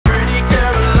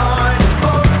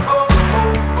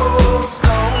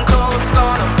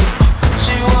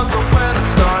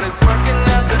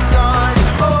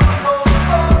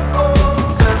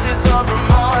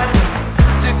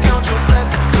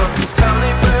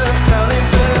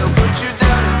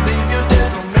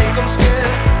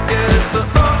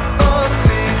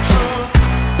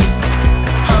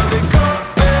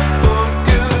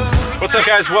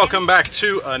guys, welcome back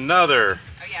to another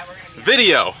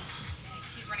video.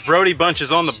 Brody Bunch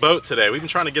is on the boat today. We've been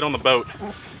trying to get on the boat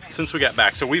since we got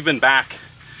back. So we've been back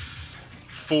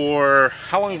for,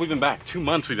 how long have we been back? 2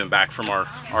 months we've been back from our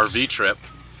RV trip.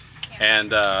 And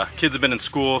kids have been in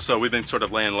school, so we've been sort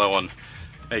of laying low on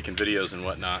making videos and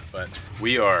whatnot. But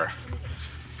we are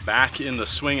back in the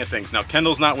swing of things. Now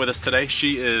Kendall's not with us today.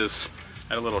 She is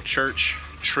at a little church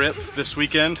trip this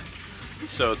weekend.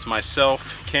 So it's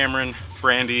myself, Cameron,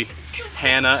 Brandy,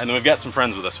 Hannah, and then we've got some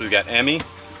friends with us. We've got Emmy,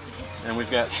 and we've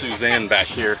got Suzanne back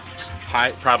here,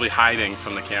 probably hiding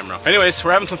from the camera. Anyways,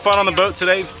 we're having some fun on the boat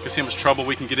today. You can see how much trouble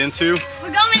we can get into.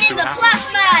 We're going in the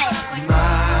plush mud.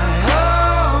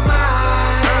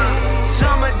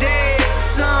 Summer day,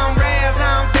 some rays,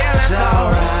 I'm feeling so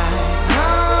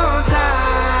right.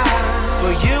 Time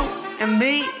for you and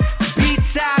me,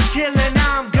 beachside chilling,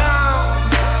 I'm gone.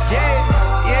 Yeah,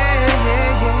 yeah, yeah,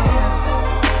 yeah.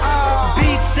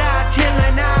 Beachside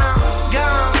chilling, I'm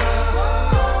gone.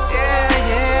 Yeah,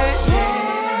 yeah,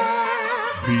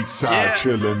 yeah. Beachside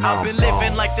chilling, I've been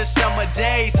living like the summer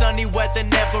day, sunny weather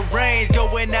never rains.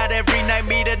 Going out every night,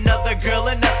 meet another girl,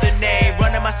 another name.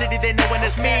 Running my city, they know when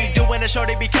it's me. Doing a show,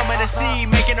 they be coming to see.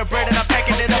 Making a bread and I'm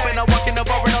packing it up and I'm walking the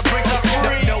bar and all drinks are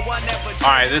free. No, I never.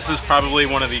 All right, this is probably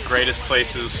one of the greatest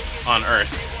places on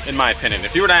earth, in my opinion.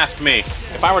 If you were to ask me,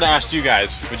 if I were to ask you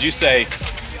guys, would you say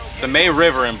the May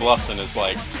River in Bluffton is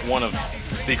like one of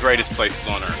the greatest places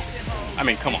on earth? I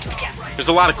mean, come on. There's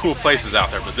a lot of cool places out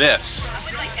there, but this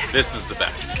is the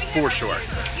best, for sure.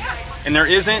 And there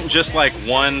isn't just like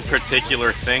one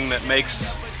particular thing that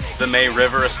makes the May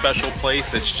River a special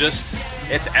place.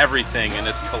 It's everything and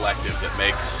it's collective that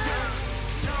makes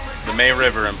the May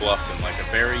River in Bluffton like a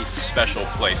very special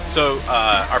place. So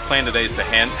our plan today is to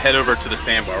head over to the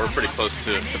sandbar. We're pretty close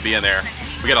to being there.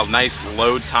 We got a nice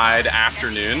low tide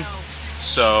afternoon,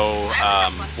 so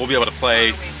we'll be able to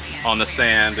play on the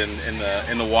sand and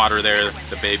in the water there.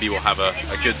 The baby will have a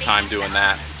good time doing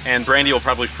that. And Brandy will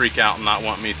probably freak out and not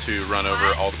want me to run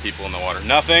over all the people in the water.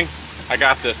 Nothing. I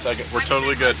got this. We're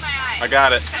totally good. I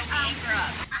got it.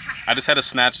 I just had to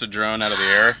snatch the drone out of the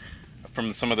air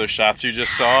from some of those shots you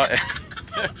just saw. I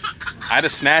had to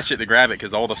snatch it to grab it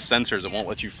because all the sensors, it won't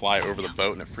let you fly over the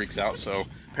boat and it freaks out. So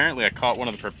apparently I caught one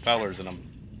of the propellers and I'm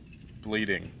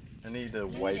bleeding. I need to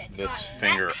wipe this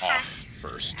finger off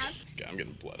first. Okay, I'm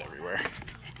getting blood everywhere.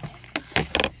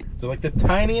 It's like the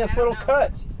tiniest little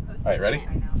cut. All right, ready?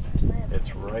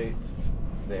 It's right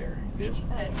there. See it? She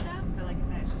said stuff, but like I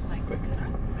said, it's just like quick. I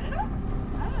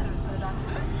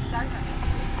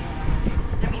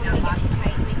mean, that last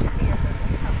tight.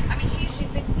 I mean, she's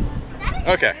 16 months.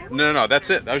 Okay, no, that's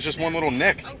it. That was just one little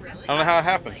nick. I don't know how it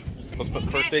happened. Let's put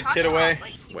the first aid kit away.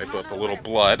 Wipe up a little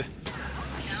blood.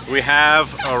 We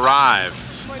have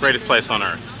arrived. Greatest place on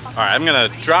earth. All right, I'm gonna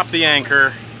drop the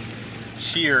anchor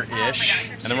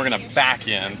here-ish, and then we're gonna back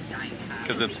in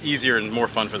because it's easier and more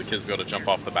fun for the kids to be able to jump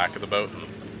off the back of the boat.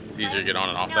 It's easier to get on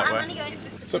and off that way.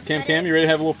 What's up, Cam? You ready to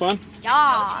have a little fun?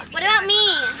 Yeah. What about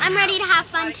me? I'm ready to have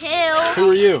fun too. Who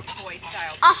are you?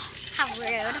 Oh, how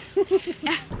rude.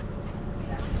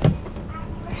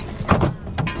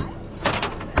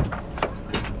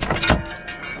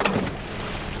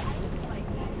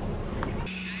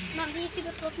 Mom, do you see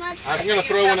the flip mud? I'm gonna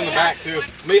throw one in the back too.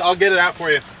 I'll get it out for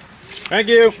you. Thank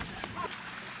you.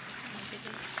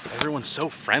 Everyone's so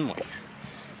friendly.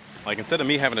 Like instead of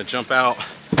me having to jump out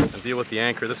and deal with the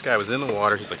anchor, this guy was in the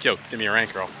water. He's like, yo, give me your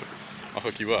anchor, I'll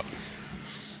hook you up.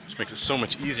 Which makes it so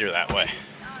much easier that way.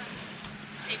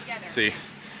 See,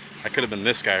 I could have been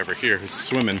this guy over here who's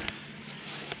swimming.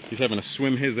 He's having to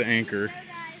swim his anchor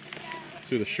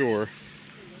to the shore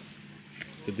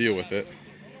to deal with it.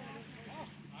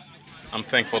 I'm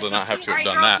thankful to not have to have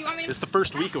done that. It's the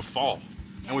first week of fall,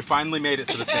 and we finally made it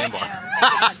to the sandbar.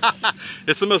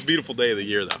 It's the most beautiful day of the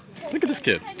year, though. Look at this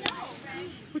kid.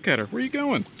 Look at her. Where are you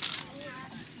going?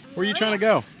 Where are you trying to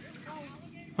go?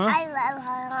 Huh? I love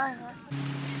her.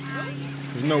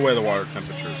 There's no way the water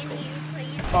temperature is cold.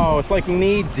 Oh, it's like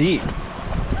knee deep.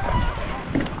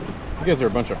 You guys are a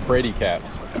bunch of fraidy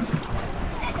cats.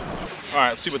 All right,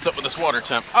 let's see what's up with this water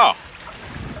temp. Oh,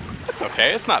 it's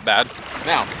okay. It's not bad.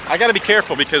 Now, I got to be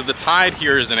careful because the tide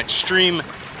here is an extreme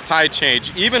tide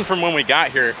change. Even from when we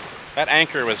got here, that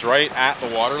anchor was right at the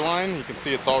water line. You can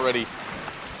see it's already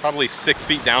probably 6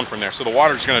 feet down from there. So the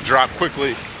water's going to drop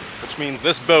quickly, which means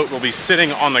this boat will be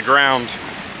sitting on the ground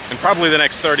in probably the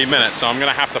next 30 minutes. So I'm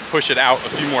going to have to push it out a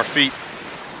few more feet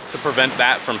to prevent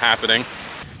that from happening.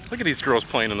 Look at these girls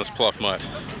playing in this pluff mud.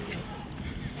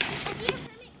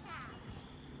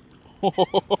 Wait,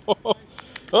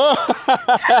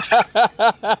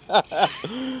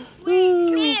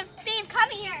 come here, babe, come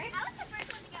Come here. I was the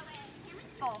first one to go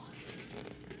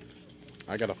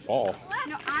in. I gotta fall.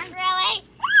 No, I'm really.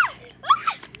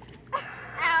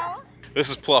 Ow. This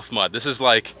is pluff mud. This is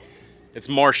like, it's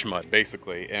marsh mud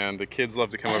basically, and the kids love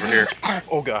to come over here.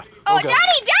 Oh God. Oh, God. Daddy!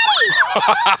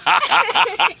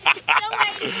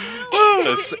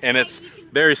 And it's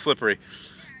very slippery.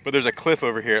 But there's a cliff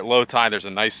over here at low tide. There's a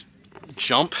nice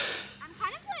jump,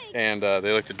 and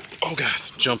they like to, oh God,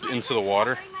 jump into the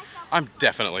water. I'm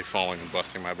definitely falling and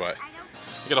busting my butt.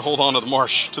 You gotta hold on to the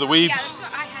marsh, to the weeds. Yeah,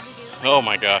 that's what I had to do. Oh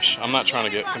my gosh, I'm not trying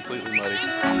to get completely muddy.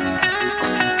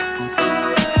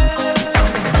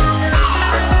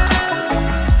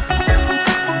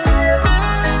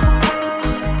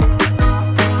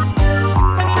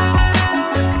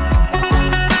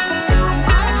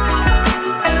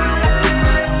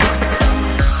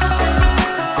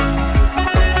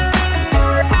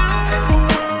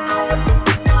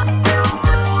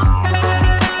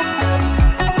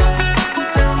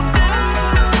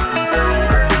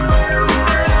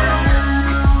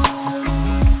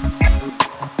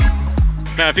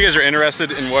 Now, if you guys are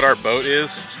interested in what our boat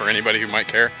is, for anybody who might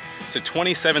care, it's a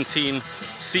 2017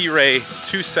 Sea Ray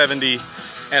 270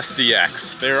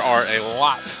 SDX. There are a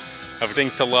lot of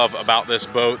things to love about this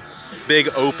boat. Big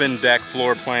open deck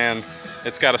floor plan.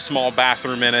 It's got a small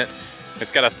bathroom in it.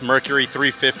 It's got a Mercury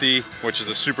 350, which is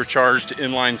a supercharged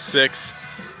inline 6.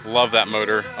 Love that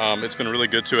motor. It's been really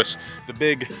good to us. The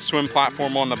big swim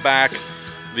platform on the back,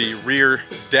 the rear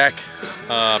deck,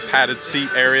 padded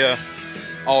seat area,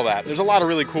 all that. There's a lot of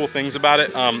really cool things about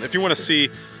it. If you want to see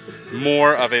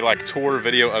more of a like tour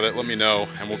video of it, let me know,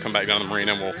 and we'll come back down to the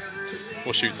marina and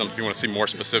we'll shoot some if you want to see more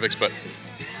specifics. But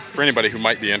for anybody who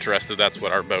might be interested, that's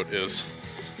what our boat is.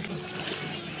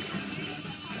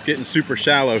 It's getting super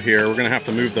shallow here. We're gonna have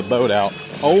to move the boat out.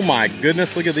 Oh my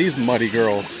goodness, look at these muddy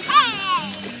girls.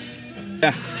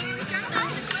 Yeah.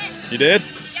 You did?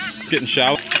 Yeah. It's getting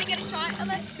shallow. Can I get a shot of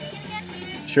us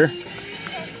again? Sure.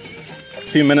 A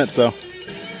few minutes though.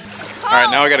 All right,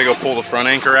 now I gotta go pull the front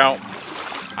anchor out.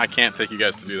 I can't take you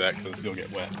guys to do that because you'll get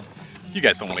wet. You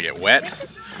guys don't want to get wet.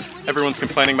 Everyone's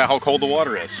complaining about how cold the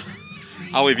water is.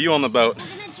 I'll leave you on the boat. I'm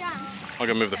gonna jump. I'll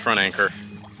go move the front anchor.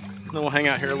 And then we'll hang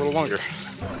out here a little longer.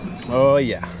 Oh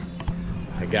yeah,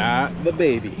 I got the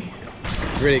baby.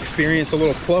 Ready to experience a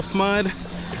little pluff mud,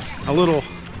 a little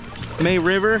May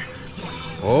River.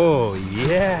 Oh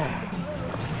yeah,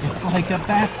 it's like a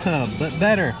bathtub, but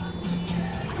better.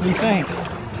 What do you think?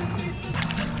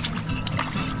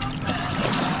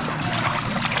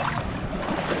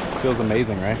 Feels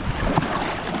amazing, right?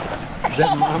 Is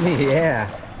that mommy? Yeah.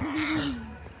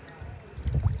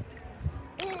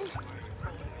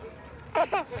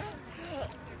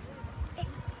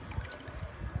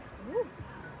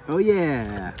 Oh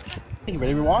yeah. You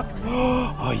ready to walk?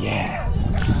 Oh yeah.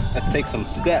 Let's take some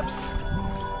steps.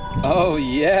 Oh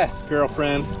yes,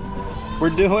 girlfriend.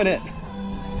 We're doing it.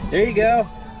 There you go.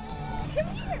 Come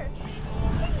here.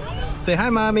 Say hi,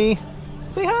 mommy.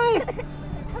 Say hi.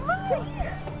 Come on.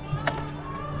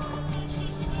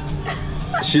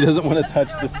 She doesn't want to touch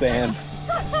the sand.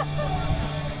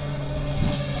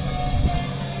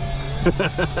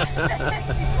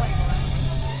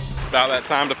 About that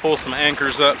time to pull some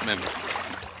anchors up and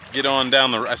get on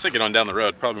down the, I said get on down the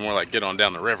road, probably more like get on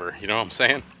down the river, you know what I'm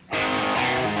saying?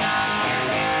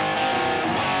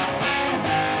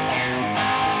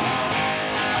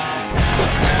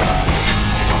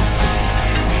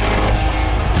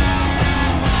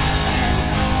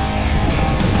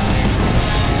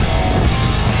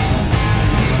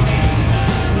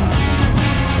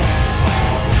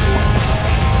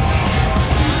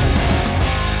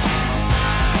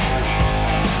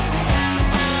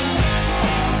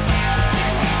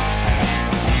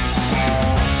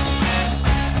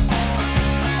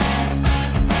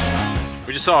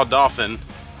 We just saw a dolphin,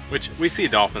 which we see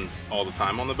dolphins all the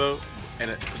time on the boat,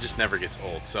 and it just never gets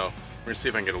old. So we're gonna see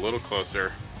if I can get a little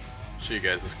closer, show you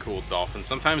guys this cool dolphin.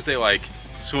 Sometimes they like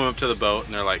swim up to the boat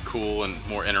and they're like cool and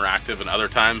more interactive, and other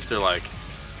times they're like,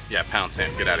 yeah, pound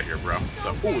sand, get out of here, bro.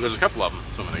 So, ooh, there's a couple of them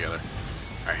swimming together.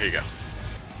 All right, here you go.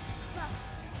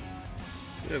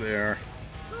 There they are.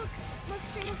 Look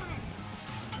straight ahead.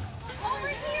 Over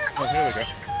here. Oh, here we go.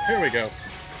 Here we go.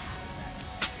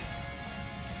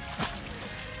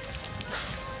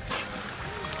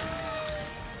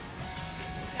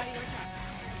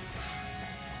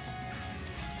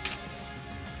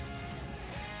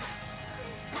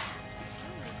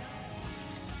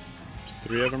 There's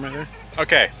 3 of them right there.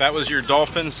 Okay, that was your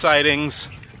dolphin sightings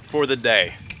for the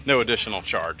day. No additional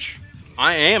charge.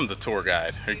 I am the tour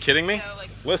guide. Are you kidding me?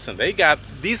 Listen, they got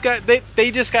these guys.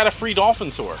 They just got a free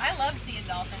dolphin tour. I love seeing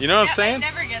dolphins. You know what I'm saying? It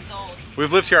never gets old.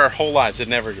 We've lived here our whole lives. It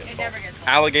never gets old. never gets old.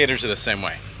 Alligators are the same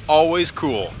way. Always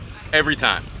cool. Every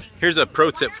time. Here's a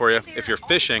pro tip for you. If you're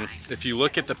fishing, if you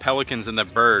look at the pelicans and the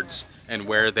birds and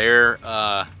where they're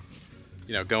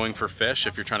you know, going for fish,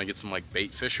 if you're trying to get some like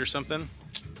bait fish or something,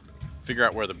 figure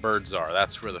out where the birds are.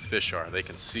 That's where the fish are. They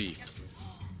can see.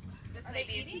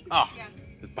 Oh,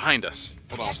 it's behind us.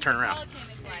 Hold on, let's turn around.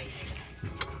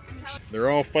 They're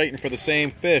all fighting for the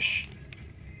same fish.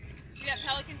 You got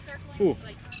pelicans circling? Ooh.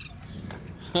 Like,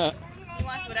 he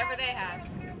wants whatever they have.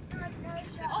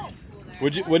 Oh, cool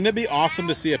there. Wouldn't it be awesome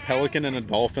to see a pelican and a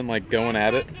dolphin like going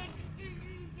at it?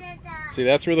 See,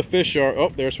 that's where the fish are. Oh,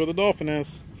 there's where the dolphin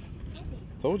is.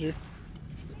 Told you.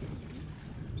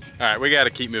 All right, we got to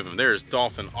keep moving. There's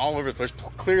dolphin all over the place.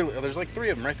 Clearly, there's like 3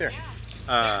 of them right there.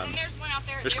 And there's one out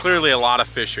there. There's clearly a lot of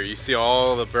fish here. You see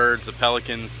all the birds, the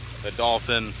pelicans, the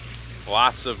dolphin,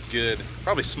 lots of good,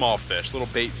 probably small fish, little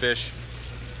bait fish.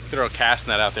 Throw a cast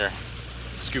net out there,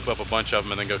 scoop up a bunch of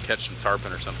them, and then go catch some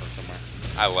tarpon or something somewhere.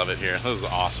 I love it here. This is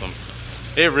awesome.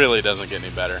 It really doesn't get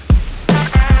any better.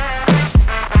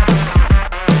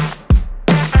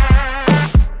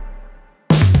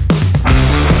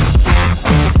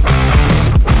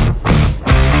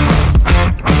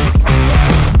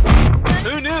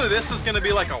 This is gonna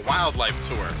be like a wildlife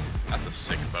tour. That's a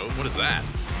sick boat. What is that?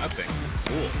 That thing's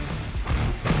cool.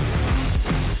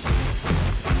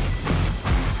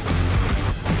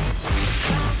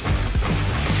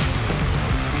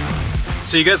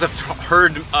 So you guys have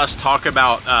heard us talk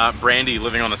about Brandy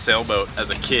living on a sailboat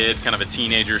as a kid, kind of a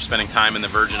teenager, spending time in the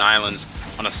Virgin Islands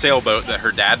on a sailboat that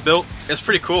her dad built. It's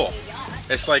pretty cool.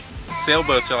 It's like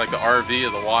sailboats are like the RV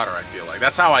of the water, I feel like.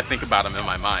 That's how I think about them in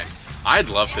my mind. I'd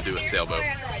love to do a sailboat.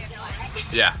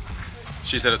 Yeah,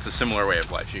 she said it's a similar way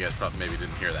of life. You guys probably maybe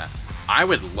didn't hear that. I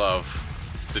would love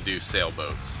to do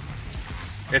sailboats.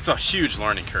 It's a huge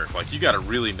learning curve. Like, you got to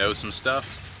really know some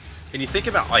stuff. And you think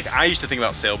about, like, I used to think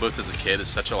about sailboats as a kid as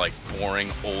such a like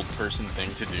boring old person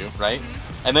thing to do, right?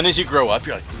 And then as you grow up,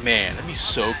 you're like, man, that'd be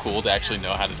so cool to actually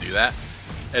know how to do that.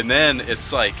 And then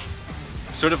it's like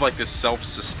sort of like this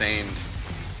self-sustained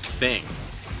thing.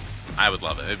 I would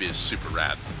love it. It'd be super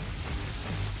rad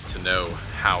to know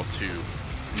how to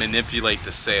manipulate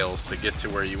the sails to get to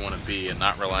where you want to be and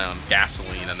not rely on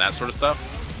gasoline and that sort of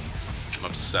stuff. I'm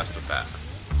obsessed with that.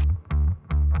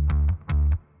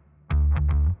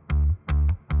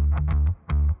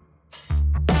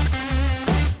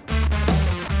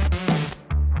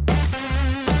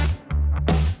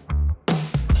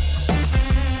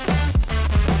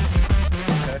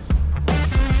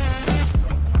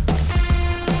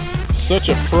 Such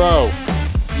a pro.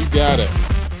 You got it.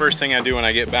 First thing I do when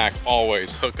I get back,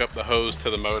 always hook up the hose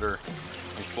to the motor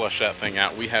and flush that thing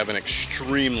out. We have an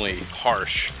extremely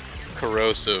harsh,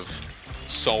 corrosive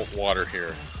salt water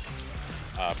here.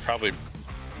 Probably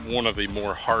one of the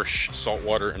more harsh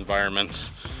saltwater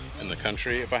environments in the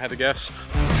country, if I had to guess.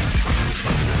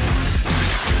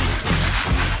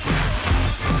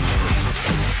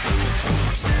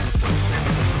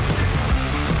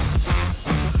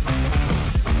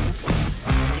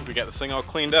 We got this thing all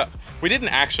cleaned up. We didn't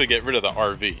actually get rid of the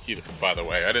RV either, by the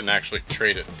way. I didn't actually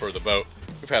trade it for the boat.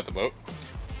 We've had the boat.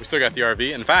 We still got the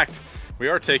RV. In fact, we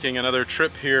are taking another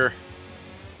trip here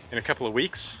in a couple of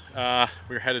weeks.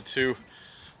 We're headed to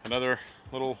another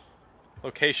little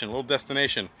location, little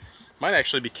destination. Might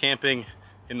actually be camping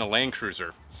in the Land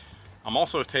Cruiser. I'm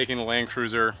also taking the Land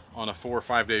Cruiser on a 4 or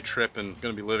 5 day trip and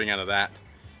gonna be living out of that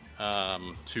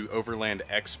to Overland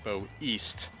Expo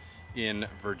East in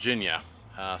Virginia.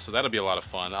 So that'll be a lot of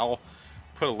fun. I'll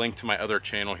put a link to my other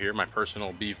channel here, my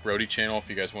personal Beav Brody channel, if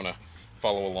you guys want to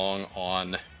follow along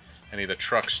on any of the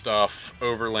truck stuff,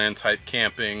 overland type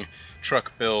camping,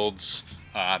 truck builds,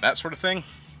 that sort of thing.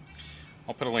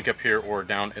 I'll put a link up here or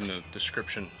down in the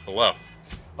description below.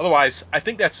 Otherwise, I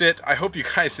think that's it. I hope you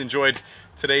guys enjoyed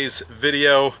today's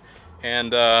video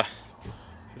and a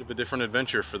bit of a different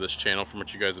adventure for this channel from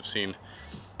what you guys have seen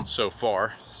so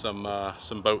far. Some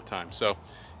boat time. So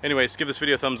anyways, give this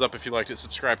video a thumbs up if you liked it.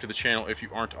 Subscribe to the channel if you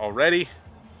aren't already.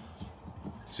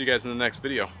 See you guys in the next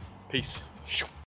video. Peace.